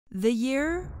The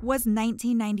year was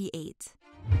 1998.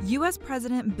 U.S.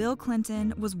 President Bill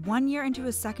Clinton was 1 year into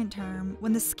his second term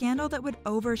when the scandal that would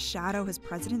overshadow his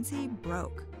presidency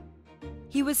broke.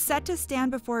 He was set to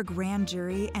stand before a grand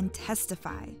jury and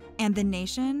testify, and the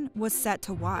nation was set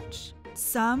to watch.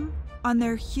 Some on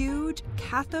their huge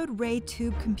cathode ray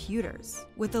tube computers,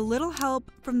 with a little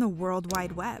help from the World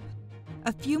Wide Web.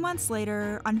 A few months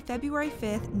later, on February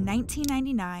 5th,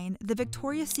 1999, the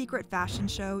Victoria's Secret fashion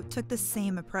show took the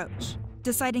same approach,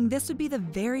 deciding this would be the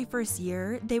very first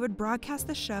year they would broadcast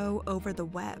the show over the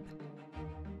web.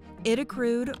 It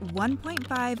accrued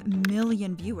 1.5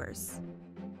 million viewers.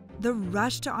 The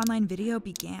rush to online video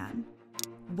began.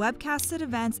 Webcasted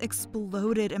events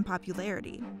exploded in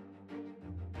popularity.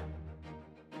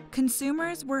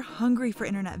 Consumers were hungry for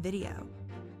internet video.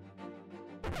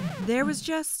 There was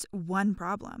just one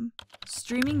problem.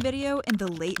 Streaming video in the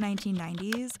late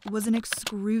 1990s was an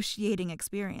excruciating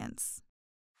experience.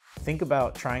 Think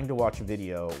about trying to watch a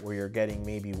video where you're getting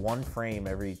maybe one frame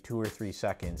every 2 or 3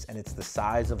 seconds and it's the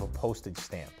size of a postage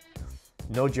stamp.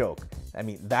 No joke. I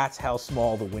mean, that's how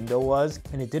small the window was,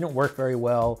 and it didn't work very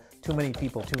well. Too many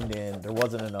people tuned in. There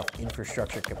wasn't enough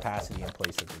infrastructure capacity in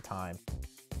place at the time.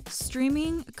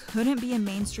 Streaming couldn't be a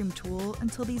mainstream tool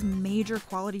until these major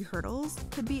quality hurdles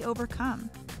could be overcome.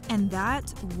 And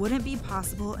that wouldn't be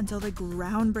possible until the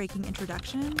groundbreaking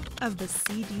introduction of the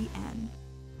CDN.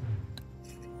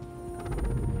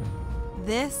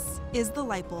 This is the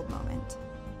Lightbulb Moment,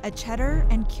 a Cheddar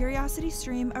and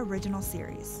CuriosityStream original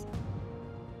series.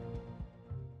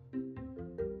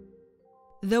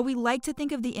 Though we like to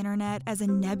think of the internet as a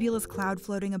nebulous cloud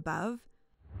floating above,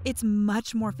 it's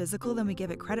much more physical than we give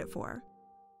it credit for.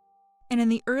 And in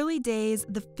the early days,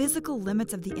 the physical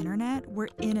limits of the internet were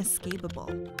inescapable.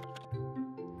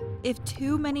 If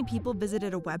too many people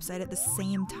visited a website at the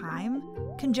same time,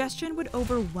 congestion would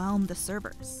overwhelm the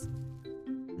servers.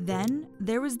 Then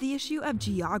there was the issue of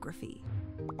geography.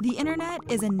 The internet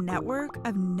is a network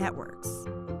of networks.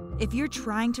 If you're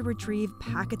trying to retrieve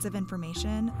packets of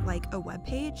information, like a web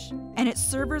page, and its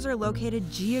servers are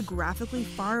located geographically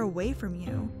far away from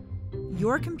you,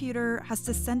 your computer has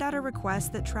to send out a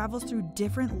request that travels through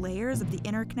different layers of the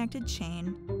interconnected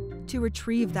chain to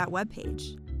retrieve that web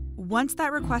page. Once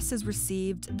that request is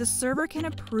received, the server can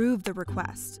approve the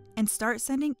request and start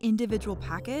sending individual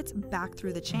packets back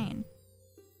through the chain.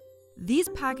 These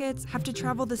packets have to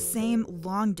travel the same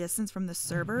long distance from the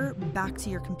server back to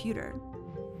your computer.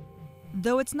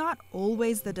 Though it's not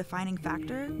always the defining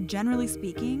factor, generally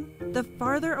speaking, the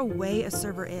farther away a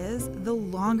server is, the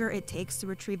longer it takes to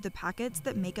retrieve the packets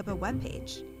that make up a web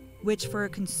page, which for a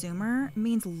consumer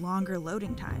means longer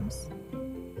loading times.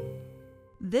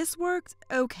 This worked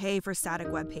okay for static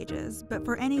web pages, but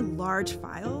for any large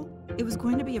file, it was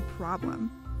going to be a problem.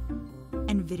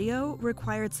 And video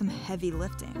required some heavy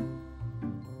lifting.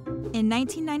 In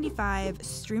 1995,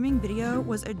 streaming video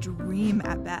was a dream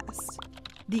at best.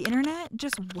 The internet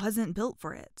just wasn't built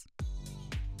for it.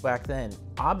 Back then,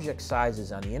 object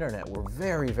sizes on the internet were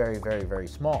very, very, very, very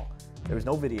small. There was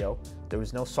no video, there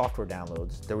was no software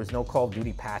downloads, there was no Call of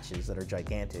Duty patches that are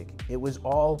gigantic. It was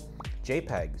all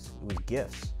JPEGs, it was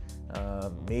GIFs,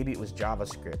 maybe it was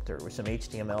JavaScript or it was some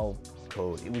HTML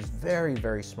code. It was very,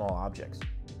 very small objects.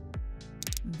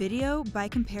 Video, by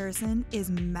comparison, is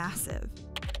massive.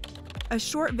 A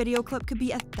short video clip could be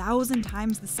 1,000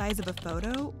 times the size of a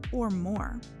photo or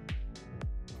more.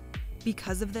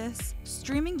 Because of this,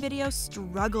 streaming video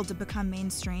struggled to become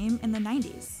mainstream in the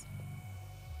 90s.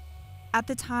 At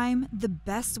the time, the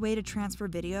best way to transfer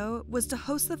video was to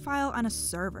host the file on a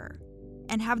server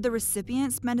and have the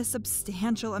recipient spend a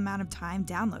substantial amount of time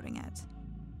downloading it.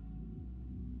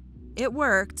 It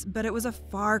worked, but it was a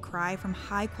far cry from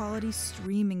high-quality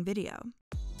streaming video.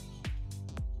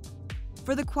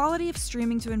 For the quality of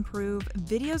streaming to improve,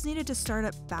 videos needed to start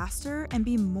up faster and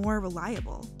be more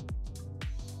reliable.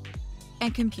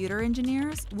 And computer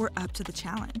engineers were up to the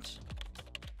challenge.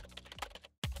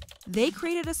 They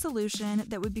created a solution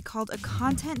that would be called a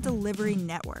Content Delivery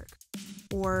Network,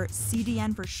 or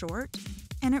CDN for short,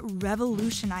 and it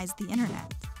revolutionized the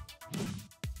internet.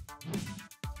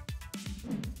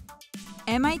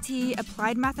 MIT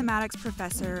applied mathematics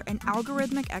professor and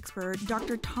algorithmic expert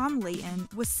Dr. Tom Layton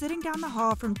was sitting down the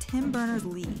hall from Tim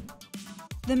Berners-Lee,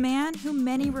 the man who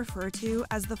many refer to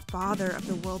as the father of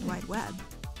the World Wide Web.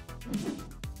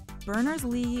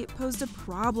 Berners-Lee posed a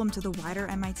problem to the wider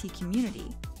MIT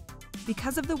community.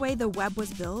 Because of the way the web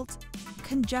was built,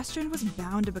 congestion was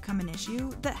bound to become an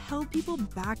issue that held people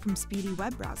back from speedy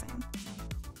web browsing.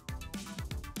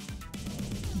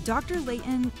 Dr.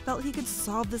 Layton felt he could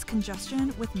solve this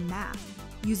congestion with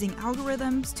math, using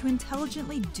algorithms to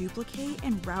intelligently duplicate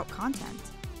and route content.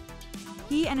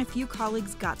 He and a few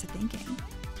colleagues got to thinking,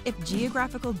 if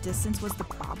geographical distance was the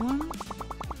problem,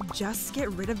 just get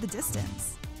rid of the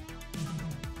distance.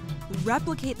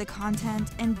 Replicate the content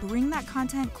and bring that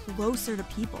content closer to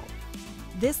people.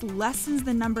 This lessens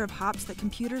the number of hops that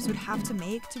computers would have to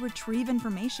make to retrieve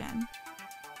information,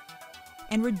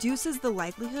 and reduces the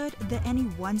likelihood that any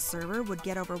one server would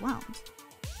get overwhelmed.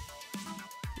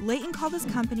 Leighton called his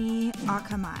company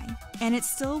Akamai, and it's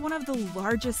still one of the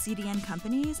largest CDN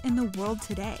companies in the world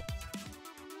today.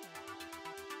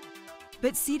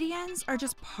 But CDNs are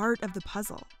just part of the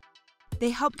puzzle. They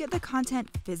help get the content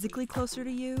physically closer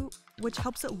to you, which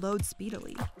helps it load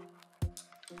speedily.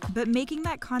 But making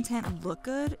that content look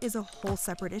good is a whole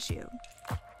separate issue.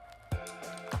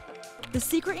 The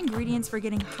secret ingredients for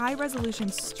getting high-resolution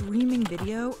streaming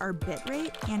video are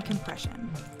bitrate and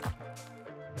compression.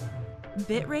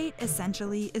 Bitrate,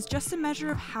 essentially, is just a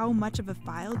measure of how much of a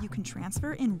file you can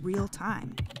transfer in real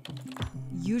time,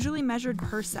 usually measured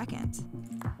per second.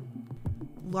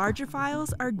 Larger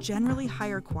files are generally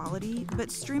higher quality,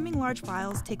 but streaming large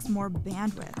files takes more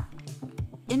bandwidth.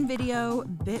 In video,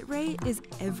 bitrate is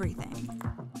everything.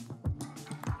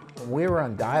 When we were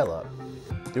on dial-up,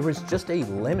 there was just a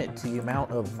limit to the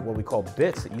amount of what we call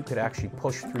bits that you could actually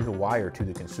push through the wire to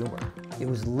the consumer. It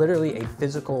was literally a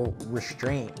physical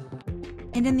restraint.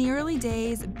 And in the early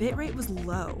days, bitrate was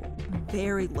low,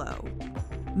 very low,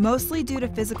 mostly due to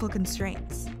physical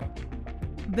constraints.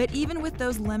 But even with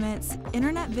those limits,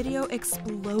 internet video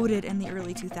exploded in the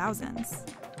early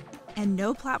 2000s. And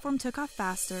no platform took off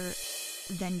faster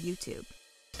than YouTube.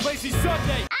 Lazy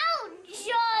Sunday! Ow,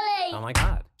 Charlie! Oh my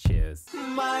god, cheers.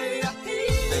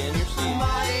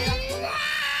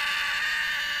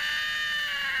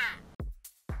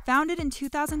 Founded in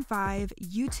 2005,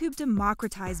 YouTube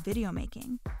democratized video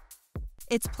making.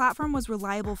 Its platform was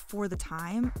reliable for the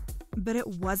time, but it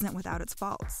wasn't without its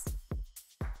faults.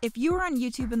 If you were on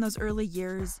YouTube in those early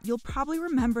years, you'll probably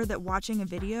remember that watching a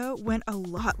video went a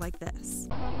lot like this.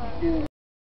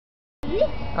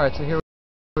 Alright, so here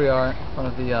we are in front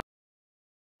of the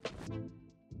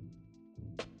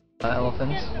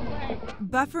elephants.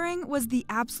 Buffering was the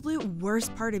absolute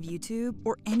worst part of YouTube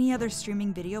or any other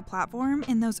streaming video platform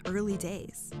in those early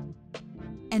days.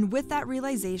 And with that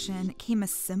realization came a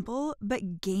simple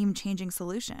but game-changing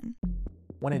solution.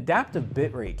 When adaptive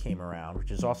bitrate came around,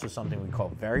 which is also something we call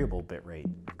variable bitrate,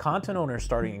 content owners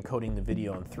started encoding the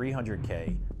video in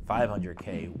 300K,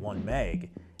 500K, 1 meg.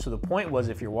 So the point was,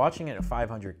 if you're watching it at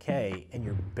 500K and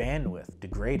your bandwidth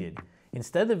degraded,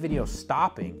 instead of the video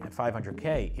stopping at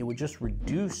 500K, it would just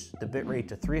reduce the bitrate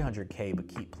to 300K but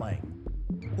keep playing.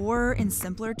 Or in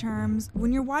simpler terms,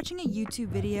 when you're watching a YouTube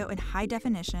video in high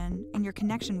definition and your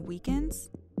connection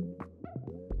weakens,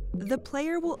 the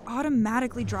player will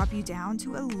automatically drop you down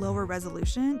to a lower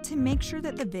resolution to make sure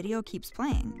that the video keeps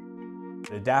playing.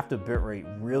 Adaptive bitrate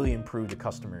really improved the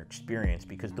customer experience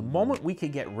because the moment we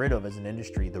could get rid of, as an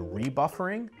industry, the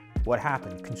rebuffering, what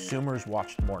happened? Consumers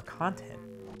watched more content.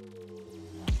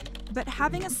 But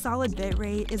having a solid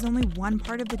bitrate is only one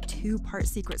part of the two-part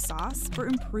secret sauce for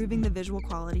improving the visual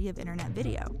quality of internet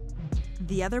video.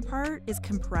 The other part is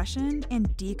compression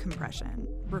and decompression,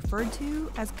 referred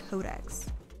to as codecs.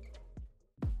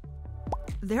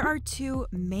 There are two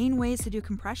main ways to do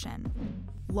compression: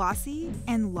 lossy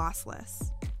and lossless.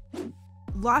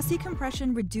 Lossy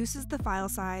compression reduces the file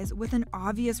size with an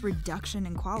obvious reduction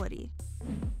in quality.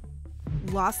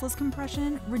 Lossless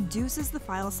compression reduces the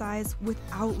file size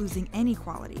without losing any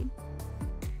quality.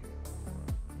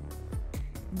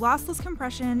 Lossless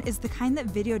compression is the kind that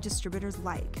video distributors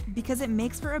like because it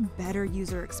makes for a better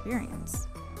user experience.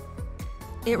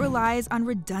 It relies on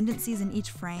redundancies in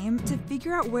each frame to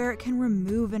figure out where it can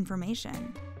remove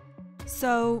information.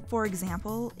 So, for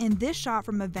example, in this shot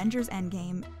from Avengers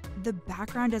Endgame, the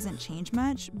background doesn't change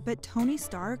much, but Tony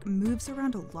Stark moves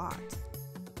around a lot.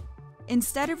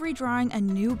 Instead of redrawing a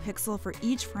new pixel for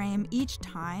each frame each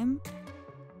time,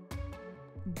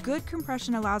 good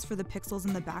compression allows for the pixels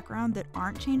in the background that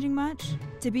aren't changing much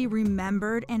to be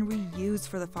remembered and reused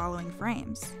for the following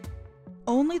frames.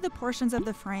 Only the portions of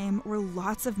the frame where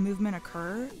lots of movement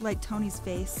occur, like Tony's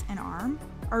face and arm,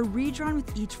 are redrawn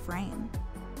with each frame.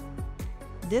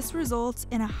 This results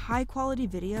in a high-quality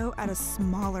video at a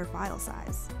smaller file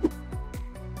size.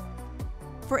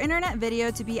 For internet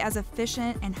video to be as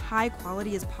efficient and high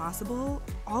quality as possible,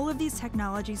 all of these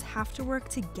technologies have to work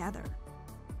together.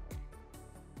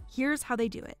 Here's how they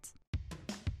do it.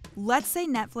 Let's say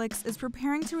Netflix is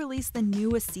preparing to release the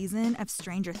newest season of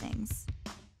Stranger Things.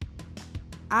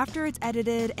 After it's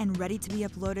edited and ready to be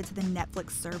uploaded to the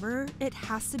Netflix server, it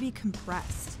has to be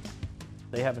compressed.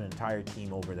 They have an entire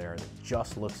team over there that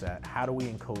just looks at how do we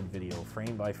encode video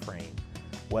frame by frame,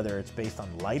 whether it's based on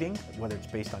lighting, whether it's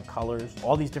based on colors,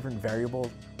 all these different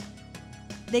variables.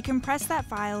 They compress that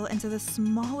file into the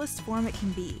smallest form it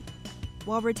can be,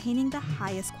 while retaining the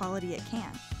highest quality it can.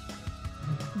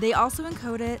 They also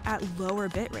encode it at lower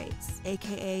bit rates,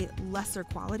 aka lesser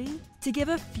quality, to give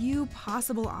a few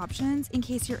possible options in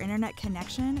case your internet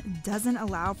connection doesn't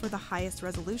allow for the highest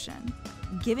resolution,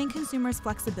 giving consumers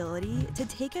flexibility to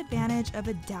take advantage of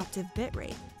adaptive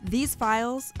bitrate. These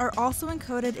files are also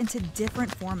encoded into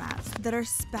different formats that are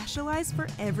specialized for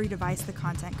every device the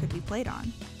content could be played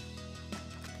on.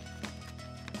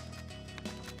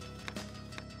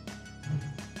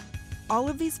 All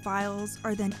of these files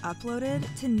are then uploaded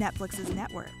to Netflix's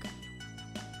network.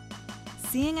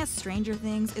 Seeing as Stranger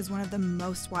Things is one of the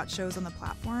most watched shows on the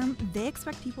platform, they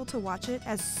expect people to watch it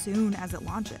as soon as it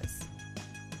launches.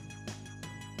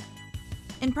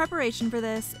 In preparation for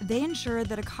this, they ensure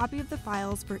that a copy of the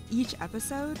files for each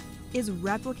episode is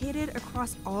replicated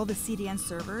across all the CDN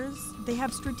servers they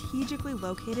have strategically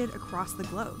located across the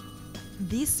globe.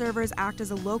 These servers act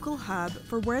as a local hub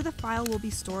for where the file will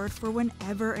be stored for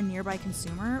whenever a nearby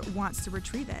consumer wants to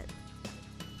retrieve it.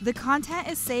 The content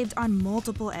is saved on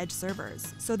multiple edge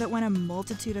servers so that when a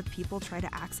multitude of people try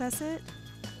to access it,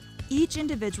 each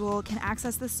individual can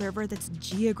access the server that's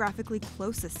geographically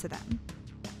closest to them,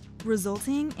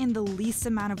 resulting in the least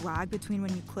amount of lag between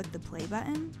when you click the play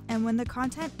button and when the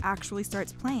content actually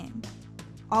starts playing.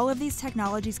 All of these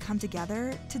technologies come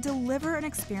together to deliver an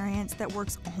experience that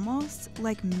works almost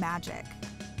like magic.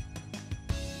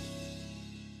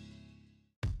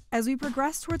 As we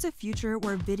progress towards a future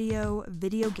where video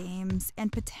games,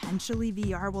 and potentially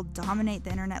VR will dominate the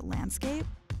internet landscape,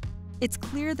 it's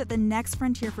clear that the next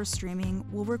frontier for streaming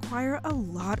will require a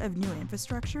lot of new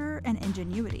infrastructure and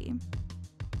ingenuity.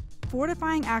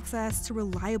 Fortifying access to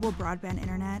reliable broadband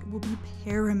internet will be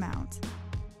paramount.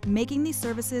 Making these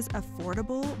services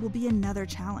affordable will be another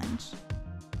challenge.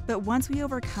 But once we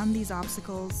overcome these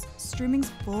obstacles,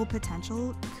 streaming's full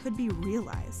potential could be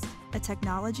realized, a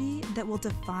technology that will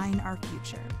define our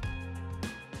future.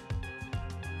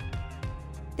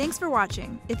 Thanks for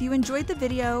watching. If you enjoyed the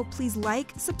video, please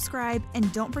like, subscribe,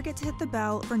 and don't forget to hit the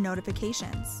bell for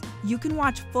notifications. You can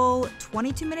watch full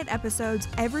 22-minute episodes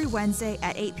every Wednesday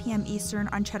at 8 p.m. Eastern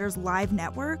on Cheddar's live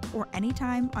network or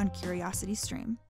anytime on CuriosityStream.